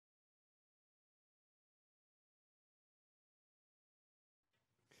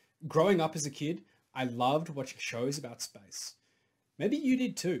Growing up as a kid, I loved watching shows about space. Maybe you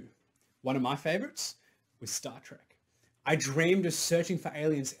did too. One of my favorites was Star Trek. I dreamed of searching for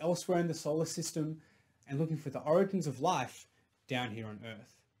aliens elsewhere in the solar system and looking for the origins of life down here on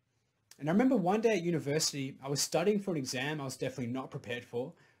Earth. And I remember one day at university, I was studying for an exam I was definitely not prepared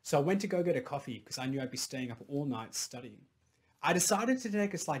for, so I went to go get a coffee because I knew I'd be staying up all night studying. I decided to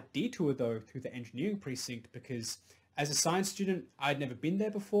take a slight detour though through the engineering precinct because as a science student, I'd never been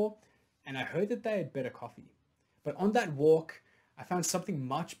there before and I heard that they had better coffee. But on that walk, I found something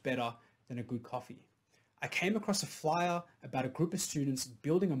much better than a good coffee. I came across a flyer about a group of students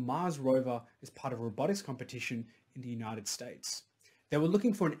building a Mars rover as part of a robotics competition in the United States. They were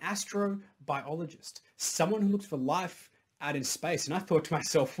looking for an astrobiologist, someone who looked for life out in space. And I thought to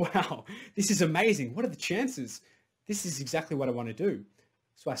myself, wow, this is amazing. What are the chances? This is exactly what I want to do.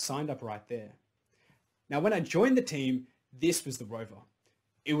 So I signed up right there. Now, when I joined the team, this was the rover.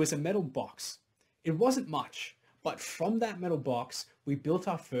 It was a metal box. It wasn't much, but from that metal box, we built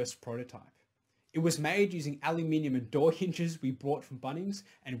our first prototype. It was made using aluminium and door hinges we bought from Bunnings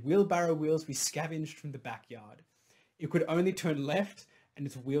and wheelbarrow wheels we scavenged from the backyard. It could only turn left and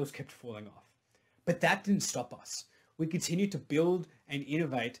its wheels kept falling off. But that didn't stop us. We continued to build and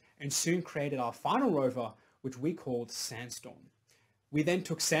innovate and soon created our final rover, which we called Sandstorm. We then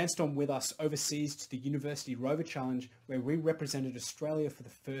took Sandstorm with us overseas to the University Rover Challenge, where we represented Australia for the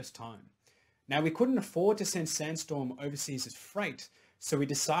first time. Now, we couldn't afford to send Sandstorm overseas as freight, so we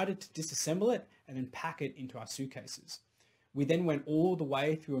decided to disassemble it and then pack it into our suitcases. We then went all the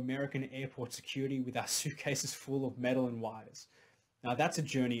way through American airport security with our suitcases full of metal and wires. Now, that's a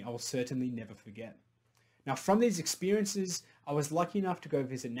journey I will certainly never forget. Now, from these experiences, I was lucky enough to go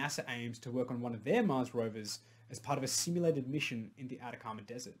visit NASA Ames to work on one of their Mars rovers as part of a simulated mission in the Atacama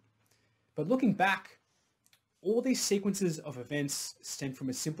Desert. But looking back, all these sequences of events stem from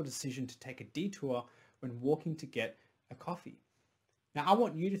a simple decision to take a detour when walking to get a coffee. Now, I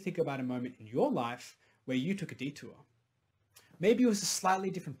want you to think about a moment in your life where you took a detour. Maybe it was a slightly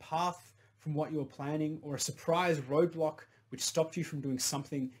different path from what you were planning, or a surprise roadblock which stopped you from doing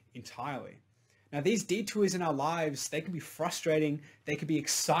something entirely. Now, these detours in our lives, they can be frustrating, they can be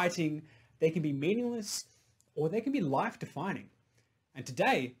exciting, they can be meaningless, or they can be life-defining. And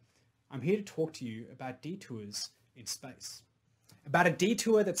today, I'm here to talk to you about detours in space. About a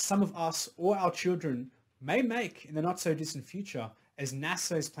detour that some of us or our children may make in the not-so-distant future, as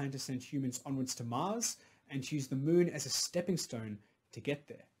NASA is planning to send humans onwards to Mars and to use the moon as a stepping stone to get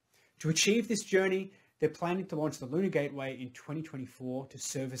there. To achieve this journey, they're planning to launch the Lunar Gateway in 2024 to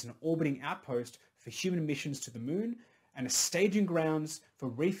serve as an orbiting outpost for human missions to the moon and a staging grounds for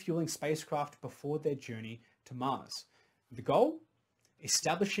refueling spacecraft before their journey to Mars. The goal?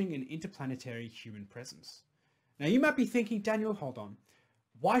 Establishing an interplanetary human presence. Now, you might be thinking, Daniel, hold on.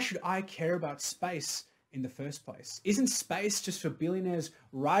 Why should I care about space in the first place? Isn't space just for billionaires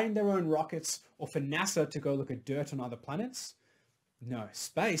riding their own rockets, or for NASA to go look at dirt on other planets? No,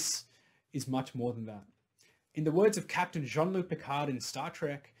 space is much more than that. In the words of Captain Jean-Luc Picard in Star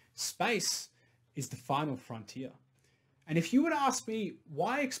Trek, space is the final frontier. And if you were to ask me,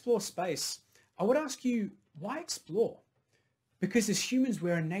 why explore space? I would ask you, why explore? Because as humans,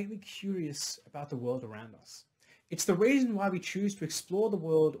 we're innately curious about the world around us. It's the reason why we choose to explore the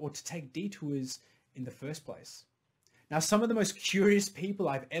world or to take detours in the first place. Now, some of the most curious people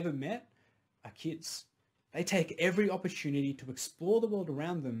I've ever met are kids. They take every opportunity to explore the world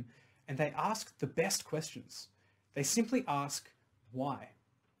around them, and they ask the best questions. They simply ask, why?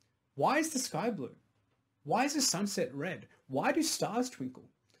 Why is the sky blue? Why is the sunset red? Why do stars twinkle?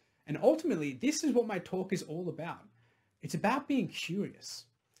 And ultimately, this is what my talk is all about. It's about being curious.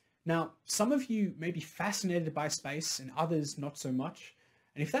 Now, some of you may be fascinated by space and others not so much.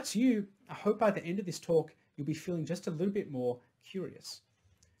 And if that's you, I hope by the end of this talk, you'll be feeling just a little bit more curious.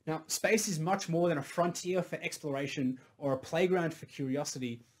 Now, space is much more than a frontier for exploration or a playground for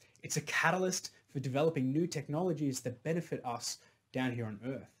curiosity. It's a catalyst for developing new technologies that benefit us down here on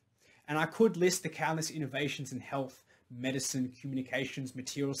Earth. And I could list the countless innovations in health, medicine, communications,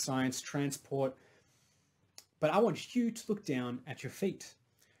 material science, transport, but I want you to look down at your feet.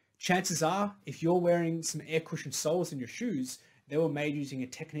 Chances are, if you're wearing some air cushioned soles in your shoes, they were made using a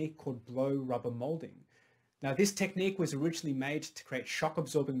technique called blow rubber molding. Now, this technique was originally made to create shock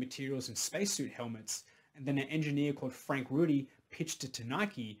absorbing materials in spacesuit helmets, and then an engineer called Frank Rudy pitched it to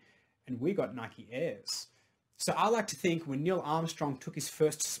Nike, and we got Nike Airs. So I like to think when Neil Armstrong took his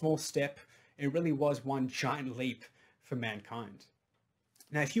first small step, it really was one giant leap for mankind.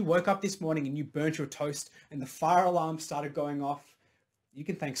 Now, if you woke up this morning and you burnt your toast and the fire alarm started going off, you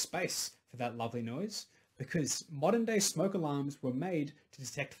can thank space for that lovely noise, because modern day smoke alarms were made to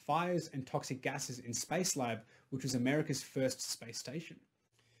detect fires and toxic gases in Spacelab, which was America's first space station.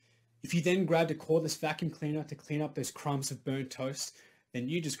 If you then grabbed a cordless vacuum cleaner to clean up those crumbs of burnt toast, then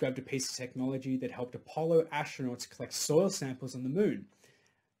you just grabbed a piece of technology that helped Apollo astronauts collect soil samples on the moon.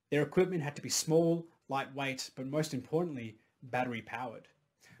 Their equipment had to be small, lightweight, but most importantly, battery powered.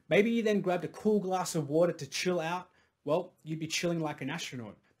 Maybe you then grabbed a cool glass of water to chill out. Well, you'd be chilling like an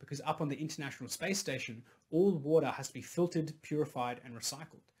astronaut, because up on the International Space Station, all water has to be filtered, purified, and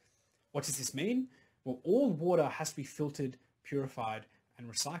recycled. What does this mean? Well, all water has to be filtered, purified,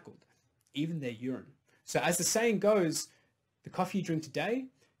 and recycled, even their urine. So as the saying goes, the coffee you drink today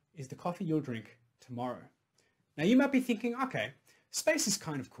is the coffee you'll drink tomorrow. Now you might be thinking, okay, space is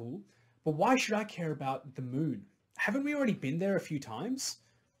kind of cool, but why should I care about the moon? Haven't we already been there a few times?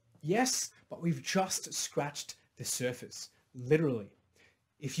 Yes, but we've just scratched the surface, literally.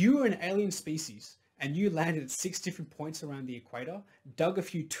 If you were an alien species and you landed at 6 different points around the equator, dug a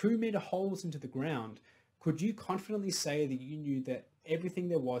few 2-meter holes into the ground, could you confidently say that you knew that everything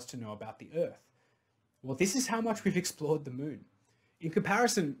there was to know about the Earth? Well, this is how much we've explored the moon. In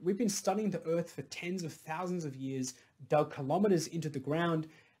comparison, we've been studying the Earth for tens of thousands of years, dug kilometers into the ground,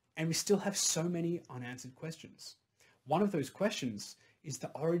 and we still have so many unanswered questions. One of those questions is the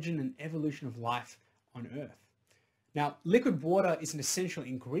origin and evolution of life on Earth. Now, liquid water is an essential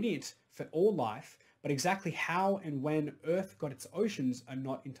ingredient for all life, but exactly how and when Earth got its oceans are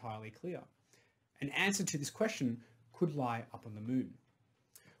not entirely clear. An answer to this question could lie up on the moon.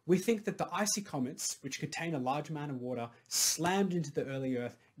 We think that the icy comets, which contain a large amount of water, slammed into the early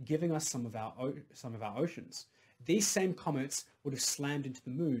Earth, giving us some of our oceans. These same comets would have slammed into the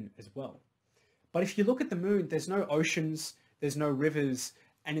moon as well. But if you look at the moon, there's no oceans, there's no rivers,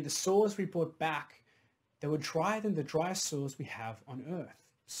 and in the soils we brought back, they were drier than the driest soils we have on Earth.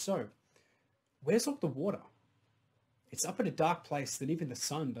 So, where's all the water? It's up at a dark place that even the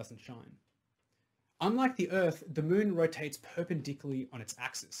sun doesn't shine. Unlike the Earth, the moon rotates perpendicularly on its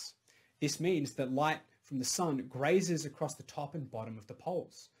axis. This means that light from the sun grazes across the top and bottom of the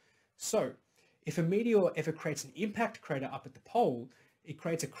poles. So, if a meteor ever creates an impact crater up at the pole, it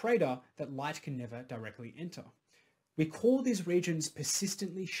creates a crater that light can never directly enter. We call these regions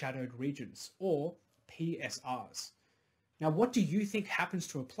persistently shadowed regions, or PSRs. Now, what do you think happens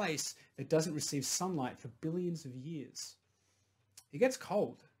to a place that doesn't receive sunlight for billions of years? It gets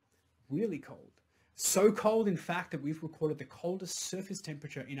cold, really cold. So cold, in fact, that we've recorded the coldest surface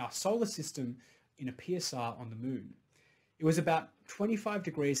temperature in our solar system in a PSR on the moon. It was about 25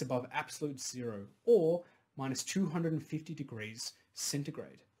 degrees above absolute zero, or minus 250 degrees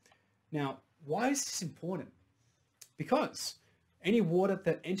centigrade. Now, why is this important? Because any water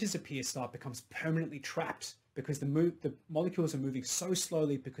that enters a PSR becomes permanently trapped because the molecules are moving so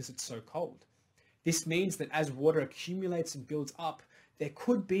slowly because it's so cold. This means that as water accumulates and builds up, there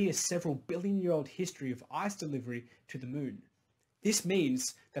could be a several billion-year-old history of ice delivery to the moon. This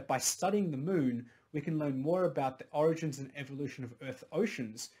means that by studying the moon, we can learn more about the origins and evolution of Earth's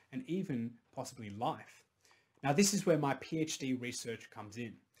oceans and even possibly life. Now, this is where my PhD research comes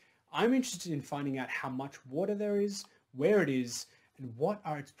in. I'm interested in finding out how much water there is, where it is, and what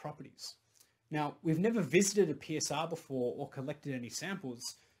are its properties. Now, we've never visited a PSR before or collected any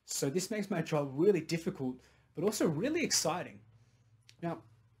samples, so this makes my job really difficult, but also really exciting. Now,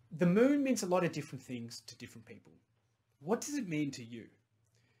 the moon means a lot of different things to different people. What does it mean to you?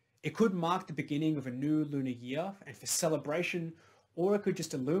 It could mark the beginning of a new lunar year and for celebration, or it could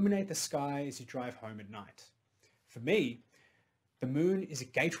just illuminate the sky as you drive home at night. For me, the moon is a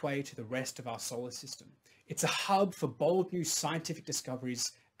gateway to the rest of our solar system. It's a hub for bold new scientific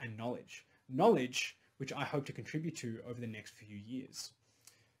discoveries and knowledge. Knowledge which I hope to contribute to over the next few years.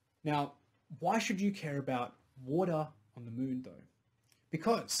 Now, why should you care about water on the moon though?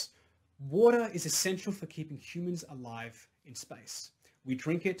 Because water is essential for keeping humans alive in space. We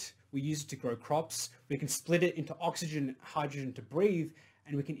drink it, we use it to grow crops, we can split it into oxygen and hydrogen to breathe,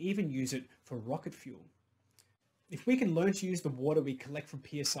 and we can even use it for rocket fuel. If we can learn to use the water we collect from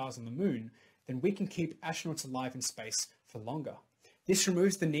PSRs on the moon, then we can keep astronauts alive in space for longer. This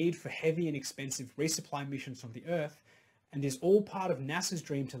removes the need for heavy and expensive resupply missions from the Earth, and is all part of NASA's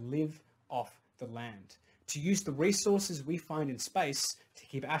dream to live off the land, to use the resources we find in space to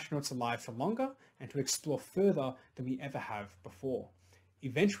keep astronauts alive for longer and to explore further than we ever have before,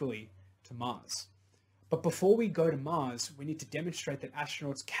 eventually to Mars. But before we go to Mars, we need to demonstrate that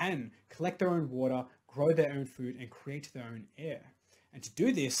astronauts can collect their own water, grow their own food, and create their own air. And to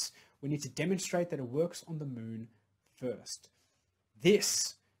do this, we need to demonstrate that it works on the moon first.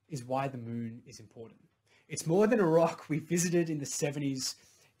 This is why the moon is important. It's more than a rock we visited in the 70s.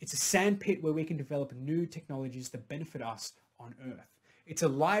 It's a sandpit where we can develop new technologies that benefit us on Earth. It's a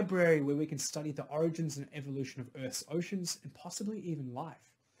library where we can study the origins and evolution of Earth's oceans and possibly even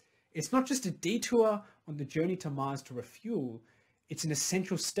life. It's not just a detour on the journey to Mars to refuel, it's an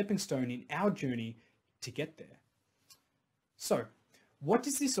essential stepping stone in our journey to get there. So, what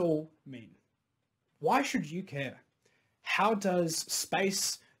does this all mean? Why should you care? How does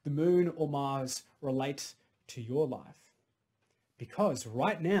space, the moon, or Mars relate to your life? Because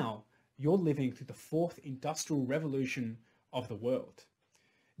right now, you're living through the fourth industrial revolution of the world.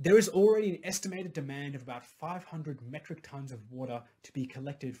 There is already an estimated demand of about 500 metric tons of water to be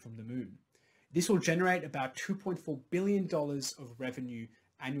collected from the moon. This will generate about $2.4 billion of revenue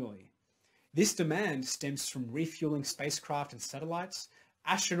annually. This demand stems from refueling spacecraft and satellites,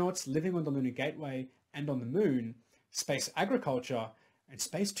 astronauts living on the Lunar Gateway and on the moon, space agriculture, and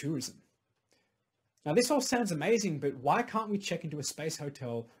space tourism. Now, this all sounds amazing, but why can't we check into a space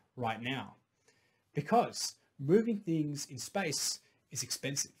hotel right now? Because moving things in space is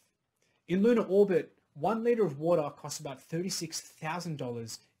expensive. In lunar orbit, 1 liter of water costs about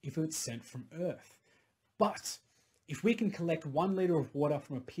 $36,000 if it's sent from Earth. But if we can collect 1 liter of water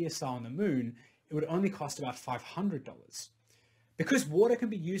from a PSR on the moon, it would only cost about $500. Because water can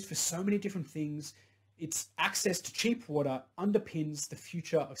be used for so many different things, its access to cheap water underpins the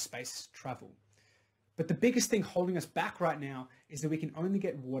future of space travel. But the biggest thing holding us back right now is that we can only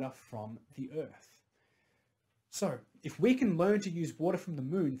get water from the Earth. So if we can learn to use water from the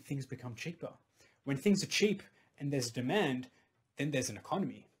moon, things become cheaper. When things are cheap and there's a demand, then there's an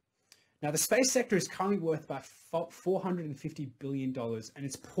economy. Now, the space sector is currently worth about $450 billion, and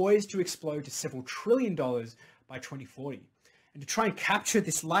it's poised to explode to several trillion dollars by 2040. And to try and capture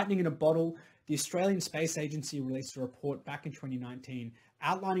this lightning in a bottle, the Australian Space Agency released a report back in 2019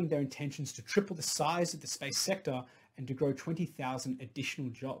 outlining their intentions to triple the size of the space sector and to grow 20,000 additional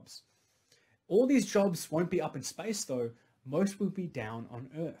jobs. All these jobs won't be up in space though, most will be down on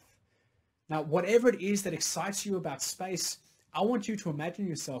Earth. Now, whatever it is that excites you about space, I want you to imagine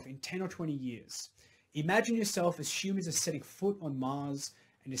yourself in 10 or 20 years. Imagine yourself as humans are setting foot on Mars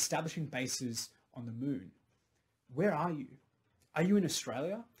and establishing bases on the moon. Where are you? Are you in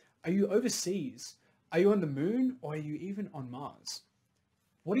Australia? Are you overseas? Are you on the moon, or are you even on Mars?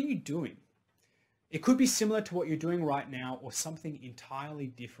 What are you doing? It could be similar to what you're doing right now or something entirely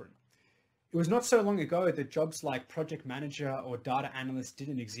different. It was not so long ago that jobs like project manager or data analyst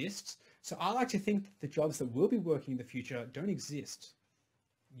didn't exist, so I like to think that the jobs that will be working in the future don't exist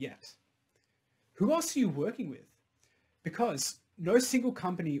yet. Who else are you working with? Because no single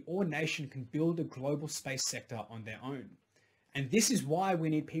company or nation can build a global space sector on their own. And this is why we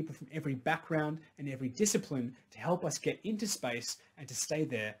need people from every background and every discipline to help us get into space and to stay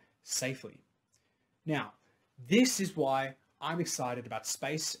there safely. Now, this is why I'm excited about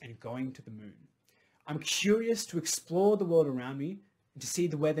space and going to the moon. I'm curious to explore the world around me and to see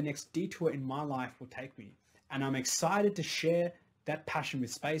where the next detour in my life will take me. And I'm excited to share that passion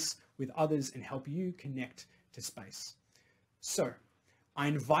with space with others and help you connect to space. So, I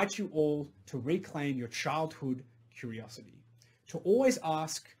invite you all to reclaim your childhood curiosity, to always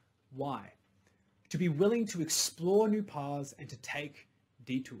ask why, to be willing to explore new paths and to take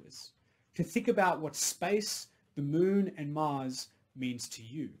detours, to think about what space, the moon, and Mars means to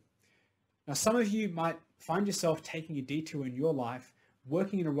you. Now, some of you might find yourself taking a detour in your life,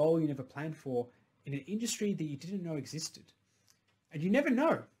 working in a role you never planned for, in an industry that you didn't know existed. And you never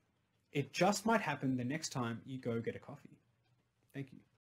know. It just might happen the next time you go get a coffee. Thank you.